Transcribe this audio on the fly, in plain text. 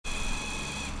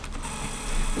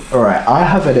Alright, I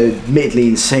have an admittedly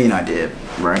insane idea,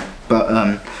 right?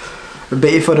 But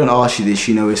if I don't ask you this,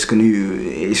 you know it's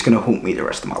gonna haunt me the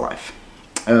rest of my life.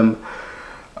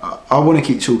 I want to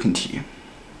keep talking to you.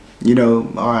 You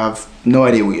know, I have no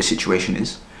idea what your situation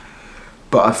is,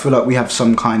 but I feel like we have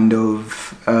some kind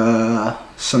of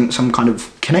some kind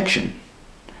of connection,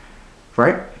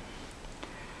 right?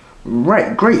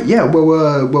 Right, great, yeah.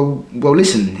 Well.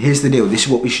 Listen. Here's the deal. This is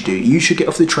what we should do. You should get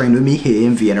off the train with me here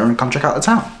in Vienna and come check out the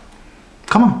town.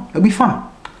 Come on, it'll be fun.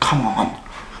 Come on.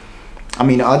 I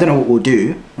mean, I don't know what we'll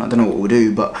do.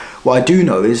 But what I do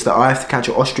know is that I have to catch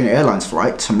an Austrian Airlines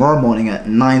flight tomorrow morning at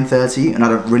 9:30, and I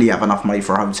don't really have enough money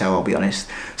for a hotel, I'll be honest.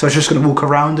 So I was just gonna walk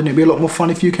around, and it'd be a lot more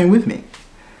fun if you came with me.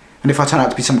 And if I turn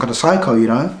out to be some kind of psycho, you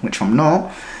know, which I'm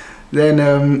not, then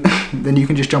then you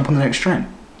can just jump on the next train.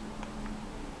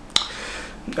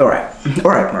 All right.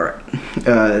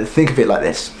 Think of it like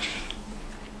this.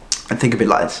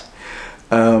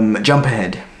 Jump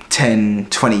ahead 10,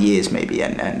 20 years maybe,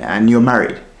 and you're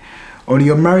married. Only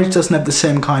your marriage doesn't have the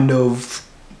same kind of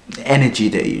energy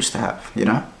that it used to have, you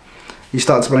know? You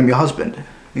start to blame your husband.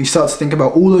 You start to think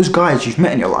about all those guys you've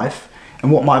met in your life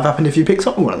and what might have happened if you picked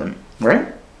up with one of them, right?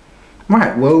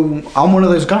 Right, well, I'm one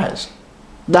of those guys.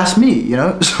 That's me, you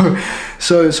know?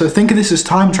 So think of this as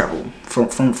time travel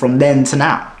from then to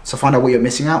now, to find out what you're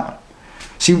missing out on.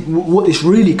 See, what this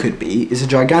really could be is a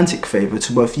gigantic favour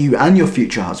to both you and your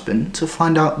future husband to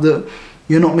find out that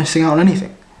you're not missing out on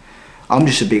anything. I'm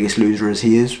just the biggest loser as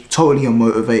he is, totally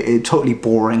unmotivated, totally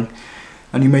boring,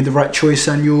 and you made the right choice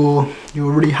and you're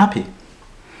really happy.